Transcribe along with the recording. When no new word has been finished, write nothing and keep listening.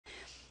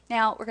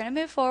Now we're going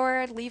to move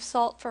forward, leave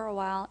salt for a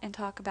while, and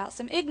talk about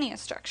some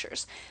igneous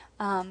structures.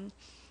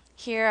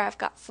 Here I've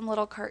got some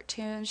little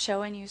cartoons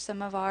showing you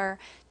some of our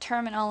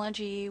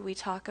terminology. We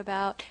talk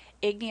about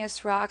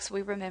igneous rocks.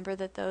 We remember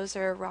that those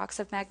are rocks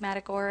of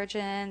magmatic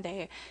origin.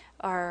 They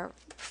are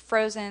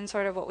frozen,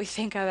 sort of what we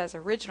think of as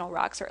original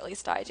rocks, or at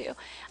least I do.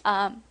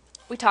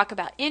 We talk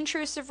about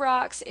intrusive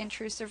rocks.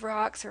 Intrusive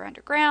rocks are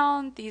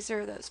underground. These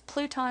are those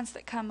plutons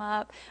that come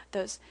up,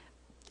 those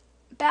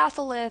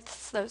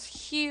batholiths, those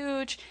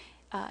huge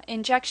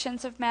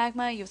injections of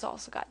magma. You've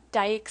also got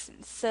dikes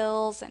and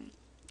sills and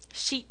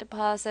sheet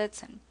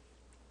deposits, and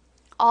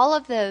all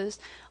of those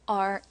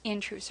are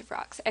intrusive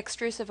rocks.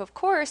 Extrusive, of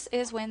course,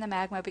 is when the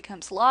magma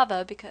becomes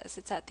lava because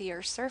it's at the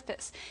Earth's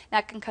surface.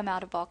 That can come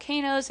out of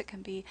volcanoes. It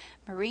can be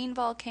marine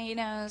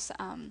volcanoes.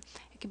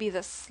 It can be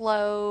the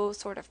slow,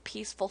 sort of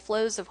peaceful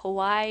flows of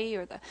Hawaii,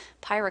 or the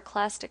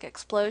pyroclastic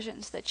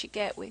explosions that you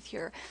get with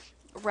your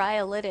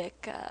rhyolitic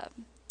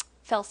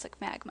felsic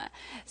magma.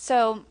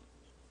 So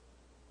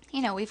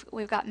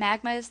we've got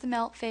magma as the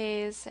melt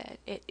phase.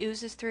 It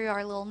oozes through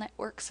our little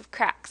networks of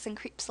cracks and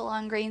creeps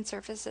along grain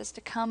surfaces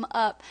to come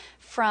up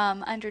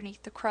from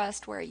underneath the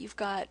crust where you've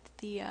got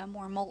the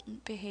more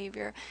molten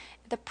behavior.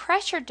 The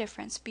pressure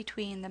difference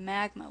between the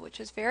magma, which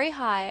is very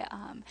high,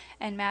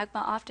 and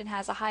magma often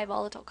has a high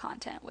volatile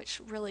content, which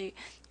really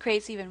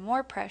creates even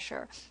more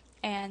pressure,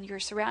 and your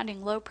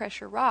surrounding low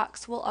pressure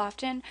rocks will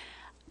often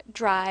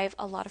drive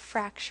a lot of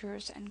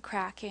fractures and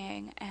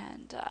cracking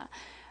and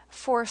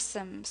force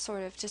some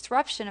sort of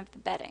disruption of the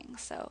bedding.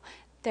 So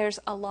there's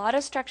a lot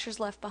of structures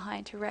left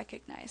behind to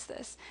recognize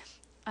this.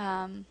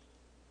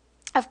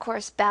 Of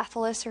course,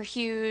 batholiths are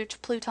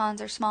huge,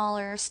 plutons are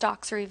smaller,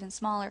 stalks are even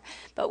smaller.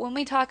 But when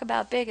we talk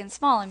about big and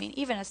small, I mean,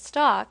 even a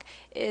stalk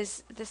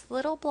is this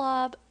little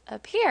blob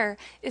up here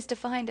is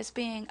defined as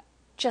being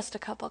just a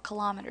couple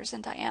kilometers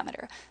in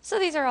diameter. So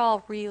these are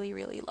all really,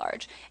 really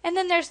large. And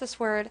then there's this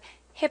word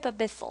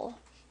hypabyssal,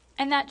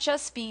 and that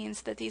just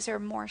means that these are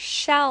more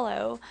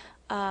shallow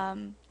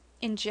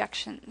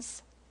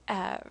injections.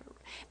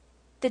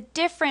 The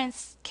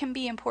difference can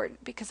be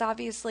important because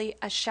obviously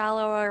a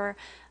shallower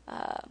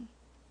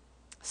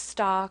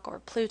stalk or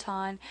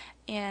pluton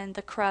in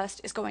the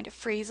crust is going to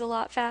freeze a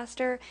lot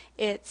faster.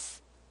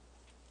 Its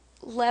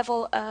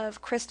level of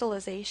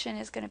crystallization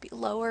is going to be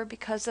lower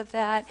because of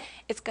that.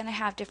 It's going to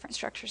have different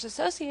structures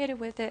associated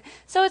with it.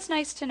 So it's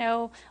nice to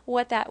know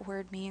what that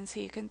word means so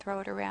you can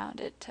throw it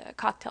around at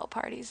cocktail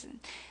parties and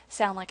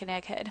sound like an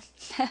egghead.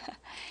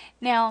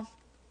 Now,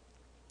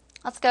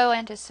 let's go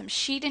into some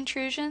sheet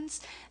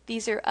intrusions.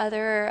 These are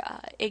other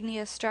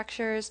igneous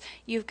structures.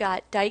 You've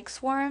got dike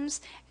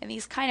swarms, and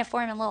these kind of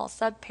form in little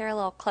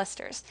subparallel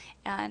clusters.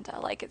 And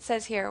like it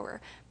says here, we're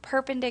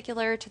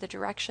perpendicular to the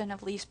direction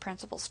of least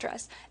principal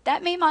stress.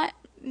 That may not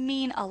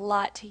mean a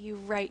lot to you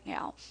right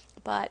now,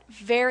 but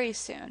very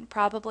soon,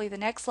 probably the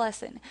next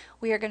lesson,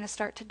 we are going to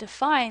start to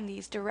define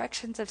these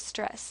directions of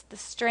stress, the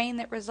strain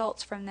that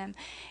results from them,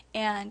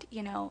 and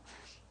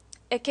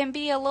it can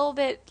be a little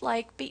bit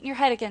like beating your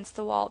head against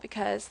the wall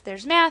because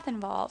there's math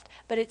involved,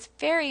 but it's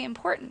very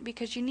important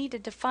because you need to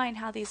define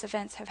how these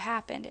events have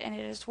happened, and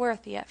it is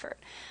worth the effort.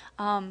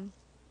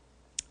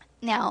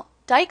 Now,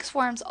 dike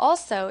swarms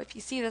also, if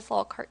you see this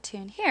little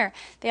cartoon here,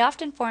 they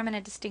often form in a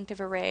distinctive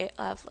array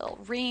of little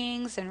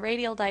rings and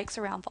radial dikes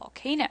around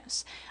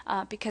volcanoes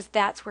because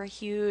that's where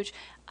huge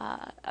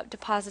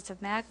deposits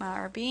of magma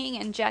are being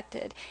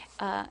injected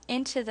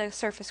into the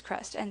surface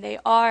crust, and they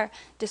are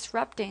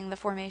disrupting the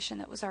formation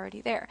that was already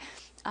there.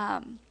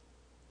 And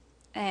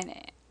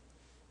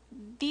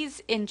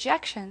these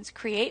injections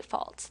create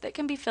faults that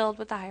can be filled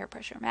with the higher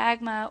pressure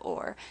magma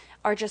or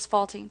are just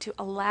faulting to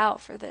allow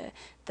for the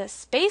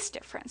space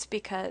difference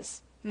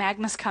because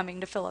magma's coming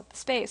to fill up the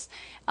space.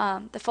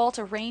 The fault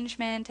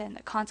arrangement and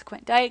the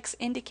consequent dikes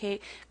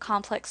indicate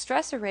complex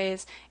stress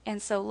arrays,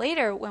 and so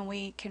later when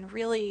we can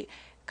really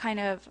kind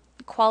of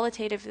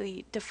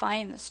qualitatively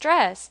define the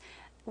stress,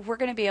 we're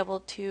going to be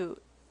able to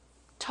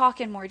talk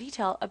in more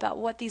detail about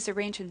what these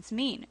arrangements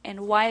mean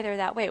and why they're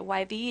that way,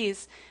 why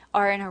these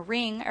are in a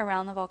ring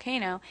around the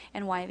volcano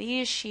and why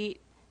these sheet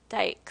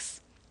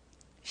dikes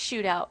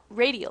shoot out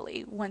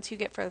radially once you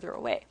get further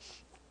away.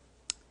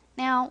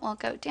 Now we'll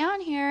go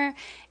down here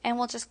and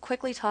we'll just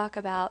quickly talk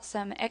about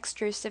some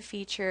extrusive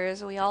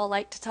features. We all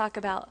like to talk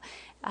about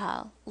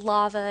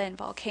lava and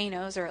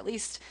volcanoes, or at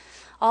least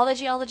all the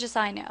geologists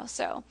I know,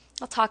 so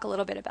I'll talk a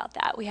little bit about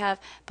that. We have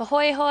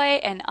pahoehoe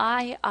and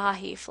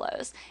ahi-ahi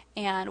flows,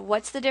 and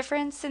what's the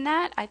difference in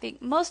that? I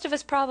think most of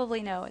us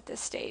probably know at this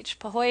stage.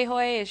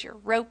 Pahoehoe is your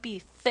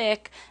ropey,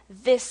 thick,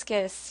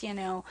 viscous,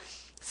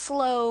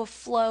 slow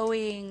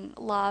flowing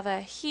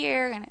lava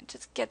here, and it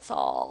just gets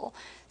all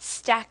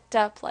stacked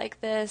up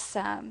like this.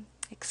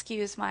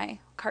 Excuse my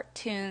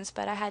cartoons,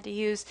 but I had to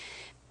use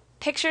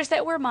pictures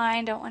that were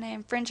mine. Don't want to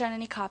infringe on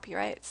any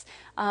copyrights.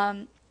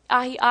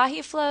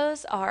 Ahi-ahi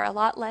flows are a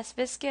lot less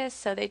viscous,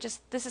 so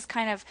this is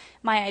kind of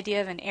my idea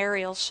of an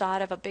aerial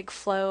shot of a big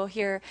flow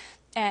here,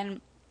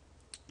 and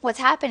what's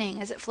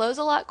happening is it flows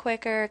a lot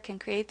quicker, can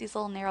create these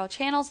little narrow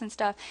channels and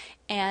stuff,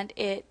 and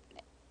it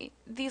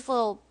these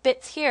little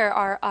bits here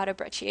are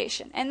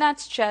autobrecciation, and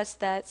that's just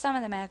that some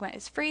of the magma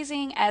is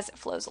freezing as it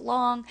flows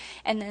along,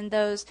 and then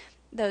those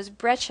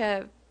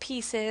breccia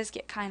pieces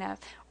get kind of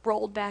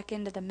rolled back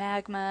into the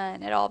magma,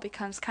 and it all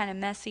becomes kind of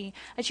messy.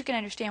 As you can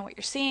understand what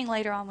you're seeing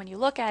later on when you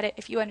look at it,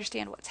 if you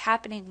understand what's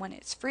happening when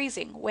it's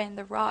freezing, when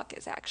the rock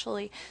is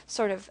actually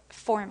sort of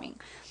forming.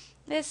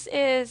 This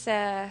is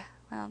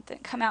well, it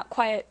didn't come out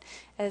quite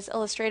as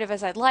illustrative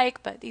as I'd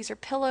like, but these are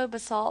pillow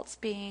basalts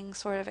being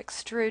sort of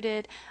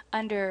extruded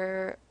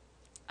under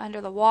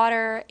the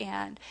water,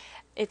 and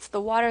it's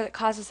the water that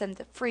causes them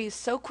to freeze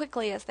so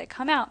quickly as they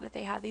come out that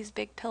they have these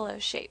big pillow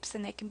shapes,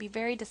 and they can be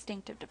very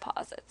distinctive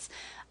deposits.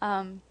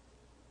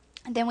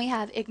 Then we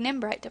have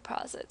ignimbrite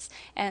deposits,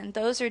 and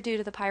those are due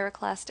to the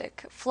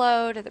pyroclastic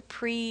flow, to the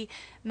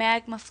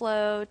pre-magma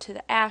flow, to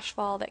the ash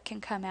fall that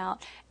can come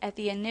out at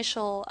the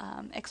initial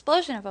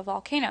explosion of a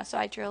volcano. So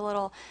I drew a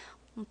little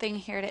thing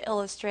here to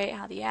illustrate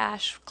how the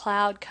ash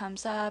cloud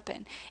comes up,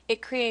 and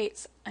it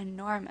creates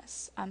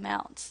enormous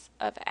amounts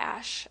of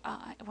ash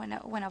when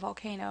a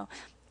volcano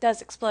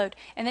does explode.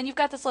 And then you've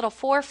got this little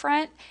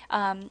forefront.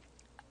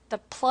 The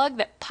plug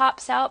that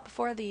pops out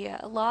before the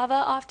lava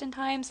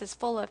oftentimes is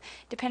full of,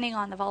 depending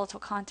on the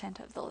volatile content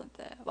of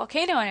the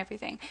volcano and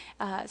everything,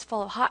 it's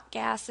full of hot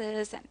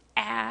gases and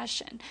ash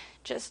and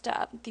just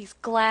these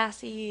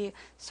glassy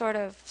sort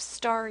of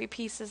starry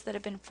pieces that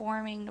have been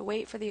forming to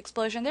wait for the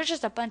explosion. There's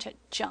just a bunch of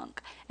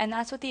junk, and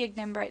that's what the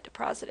ignimbrite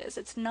deposit is.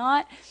 It's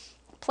not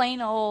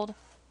plain old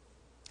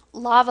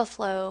lava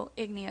flow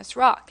igneous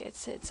rock.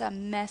 It's a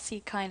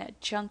messy kind of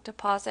junk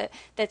deposit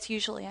that's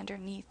usually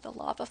underneath the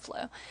lava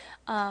flow.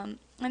 And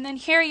then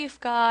here you've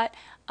got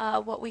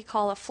what we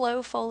call a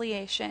flow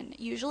foliation.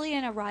 Usually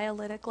in a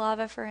rhyolitic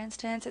lava, for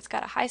instance, it's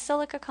got a high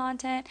silica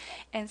content,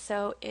 and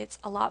so it's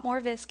a lot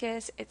more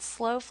viscous, it's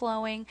slow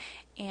flowing,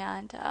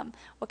 and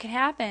what can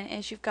happen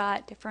is you've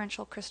got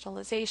differential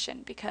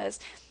crystallization because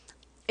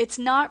it's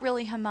not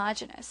really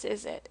homogeneous,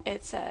 is it?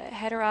 It's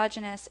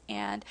heterogeneous,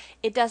 and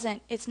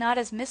it's not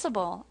as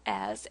miscible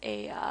as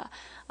a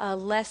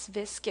less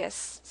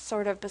viscous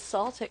sort of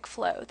basaltic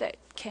flow that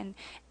can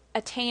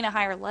attain a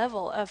higher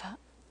level of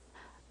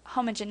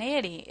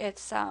homogeneity.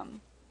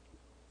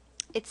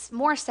 It's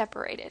more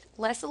separated,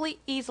 less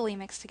easily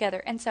mixed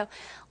together, and so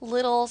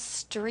little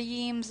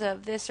streams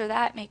of this or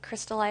that may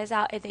crystallize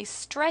out, and they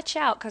stretch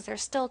out because they're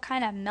still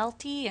kind of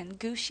melty and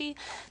gushy.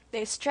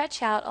 They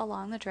stretch out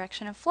along the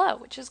direction of flow,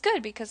 which is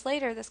good because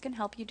later this can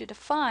help you to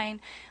define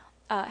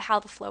how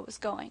the flow is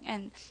going.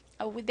 And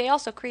they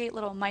also create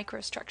little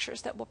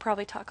microstructures that we'll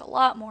probably talk a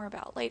lot more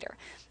about later.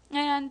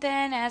 And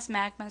then as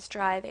magmas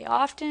dry, they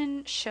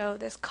often show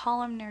this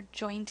columnar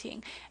jointing.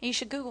 And you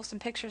should Google some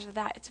pictures of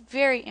that. It's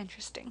very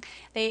interesting.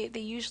 They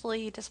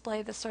usually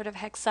display this sort of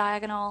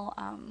hexagonal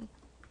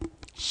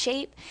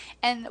shape,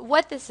 and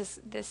what this is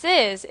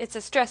it's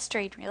a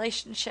stress-strain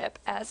relationship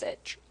as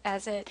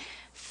it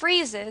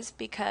freezes,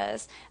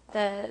 because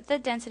the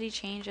density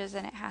changes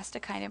and it has to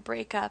kind of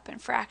break up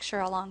and fracture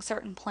along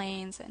certain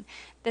planes, and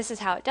this is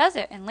how it does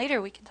it. And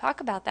later we can talk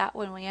about that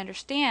when we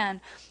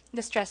understand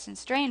the stress and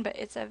strain, but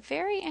it's a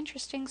very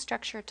interesting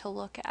structure to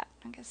look at.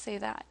 I'm going to say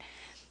that.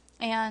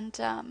 And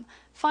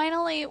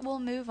finally, we'll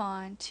move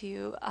on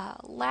to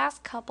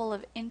last couple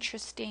of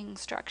interesting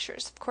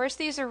structures. Of course,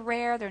 these are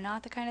rare. They're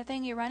not the kind of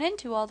thing you run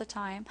into all the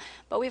time,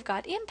 but we've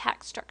got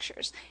impact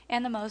structures.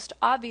 And the most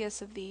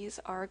obvious of these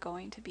are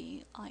going to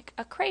be like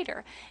a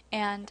crater.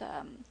 And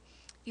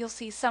you'll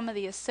see some of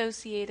the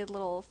associated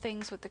little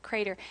things with the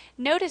crater.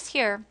 Notice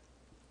here,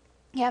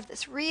 you have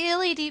this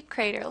really deep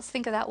crater. Let's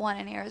think of that one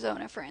in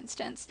Arizona, for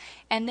instance.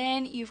 And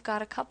then you've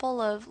got a couple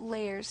of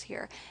layers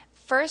here.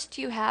 First,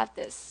 you have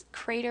this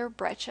crater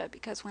breccia,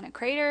 because when a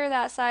crater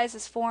that size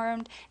is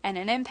formed and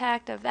an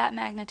impact of that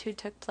magnitude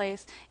took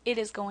place, it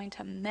is going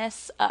to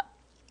mess up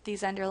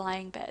these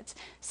underlying beds.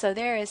 So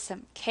there is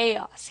some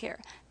chaos here.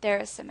 There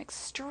is some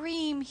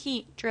extreme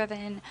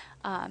heat-driven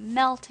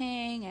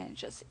melting and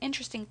just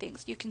interesting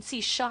things. You can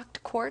see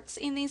shocked quartz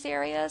in these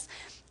areas.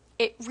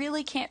 It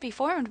really can't be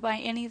formed by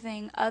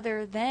anything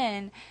other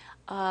than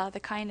the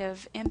kind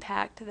of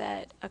impact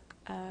that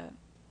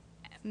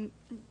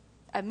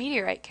a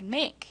meteorite can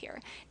make here.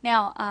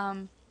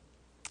 Now,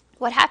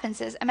 what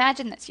happens is,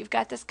 imagine this. You've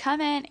got this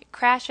come in, it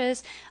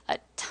crashes, a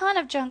ton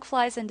of junk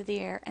flies into the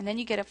air, and then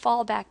you get a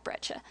fallback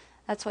breccia.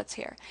 That's what's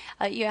here.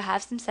 You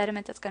have some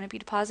sediment that's going to be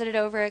deposited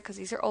over it because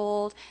these are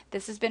old.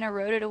 This has been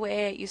eroded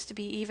away. It used to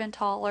be even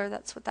taller.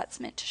 That's what that's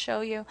meant to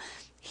show you.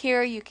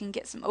 Here you can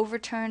get some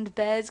overturned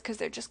beds because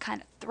they're just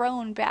kind of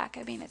thrown back.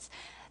 I mean,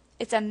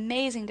 it's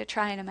amazing to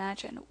try and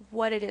imagine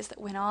what it is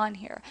that went on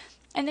here.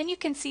 And then you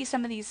can see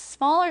some of these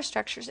smaller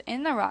structures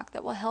in the rock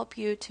that will help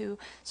you to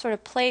sort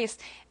of place.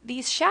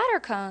 These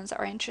shatter cones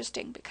are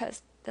interesting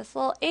because this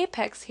little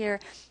apex here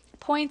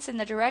points in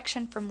the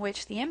direction from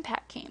which the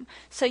impact came.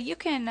 So you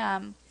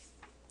can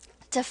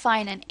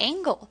define an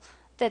angle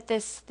that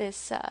this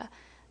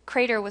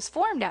crater was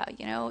formed at.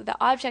 You know, the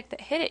object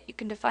that hit it, you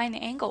can define the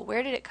angle.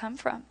 Where did it come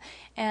from?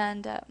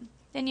 And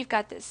then you've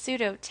got this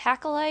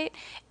pseudo-tacholite,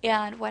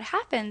 and what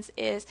happens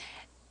is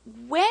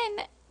when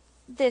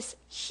this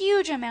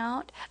huge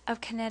amount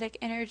of kinetic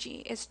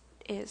energy is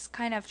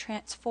kind of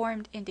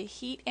transformed into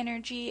heat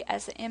energy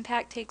as the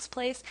impact takes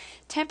place.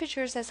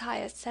 Temperatures as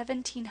high as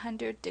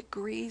 1700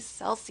 degrees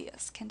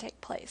Celsius can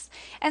take place.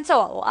 And so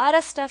a lot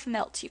of stuff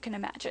melts, you can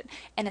imagine.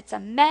 And it's a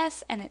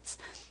mess, and it's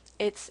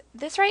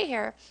this right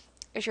here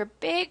is your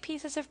big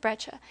pieces of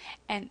breccia.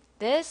 And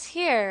this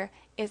here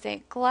is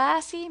a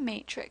glassy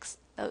matrix.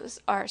 Those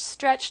are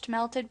stretched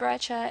melted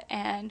breccia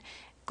and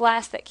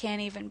glass that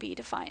can't even be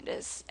defined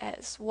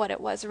as what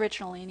it was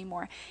originally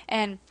anymore.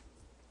 And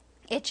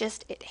it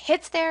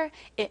hits there,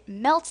 it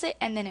melts it,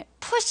 and then it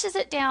pushes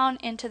it down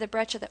into the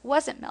breccia that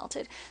wasn't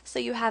melted. So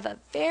you have a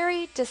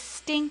very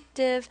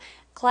distinctive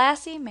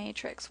glassy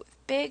matrix with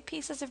big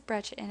pieces of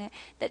breccia in it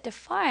that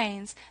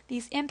defines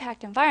these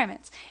impact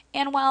environments.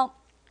 And while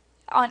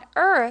on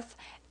Earth,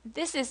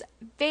 this is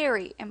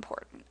very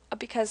important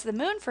because the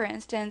moon, for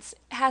instance,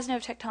 has no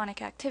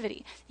tectonic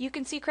activity. You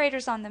can see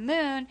craters on the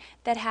moon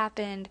that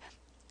happened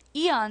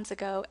eons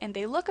ago, and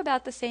they look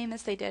about the same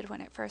as they did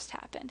when it first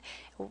happened.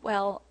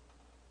 Well,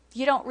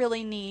 you don't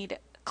really need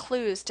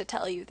clues to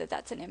tell you that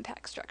that's an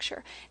impact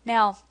structure.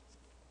 Now,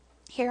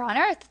 here on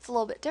Earth, it's a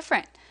little bit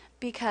different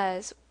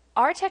because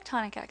our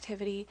tectonic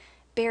activity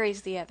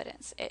buries the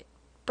evidence. It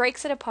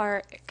breaks it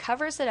apart, it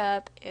covers it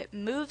up, it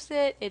moves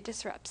it, it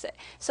disrupts it.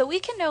 So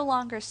we can no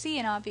longer see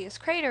an obvious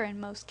crater in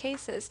most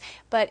cases,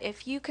 but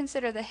if you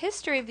consider the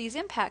history of these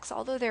impacts,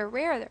 although they're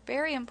rare, they're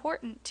very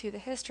important to the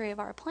history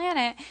of our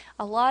planet.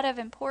 A lot of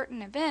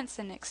important events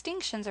and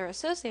extinctions are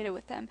associated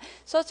with them,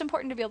 so it's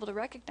important to be able to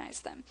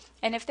recognize them.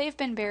 And if they've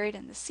been buried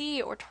in the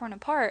sea or torn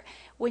apart,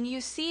 when you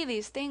see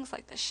these things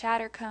like the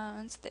shatter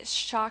cones, this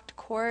shocked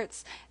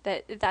quartz,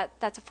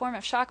 that's a form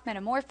of shock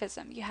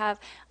metamorphism. You have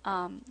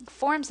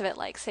forms of it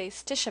like, say,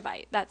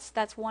 stishovite.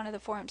 That's one of the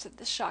forms of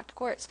the shocked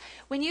quartz.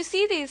 When you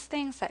see these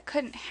things that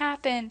couldn't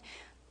happen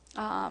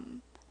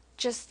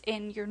just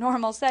in your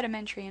normal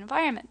sedimentary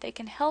environment, they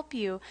can help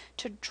you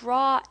to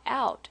draw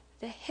out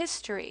the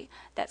history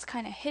that's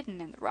kind of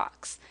hidden in the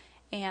rocks.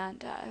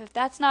 And if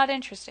that's not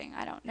interesting,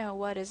 I don't know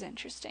what is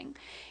interesting.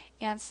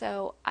 And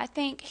so I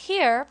think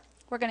here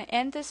we're going to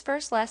end this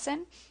first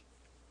lesson.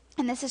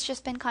 And this has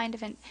just been kind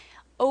of an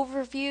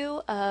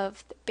overview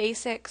of the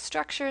basic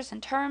structures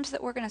and terms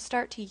that we're going to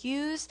start to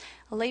use.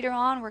 Later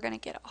on, we're going to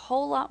get a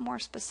whole lot more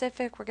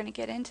specific. We're going to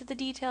get into the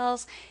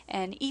details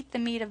and eat the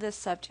meat of this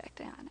subject.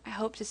 And I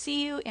hope to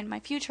see you in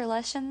my future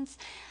lessons.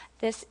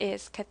 This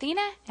is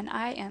Kathina, and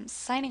I am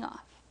signing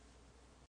off.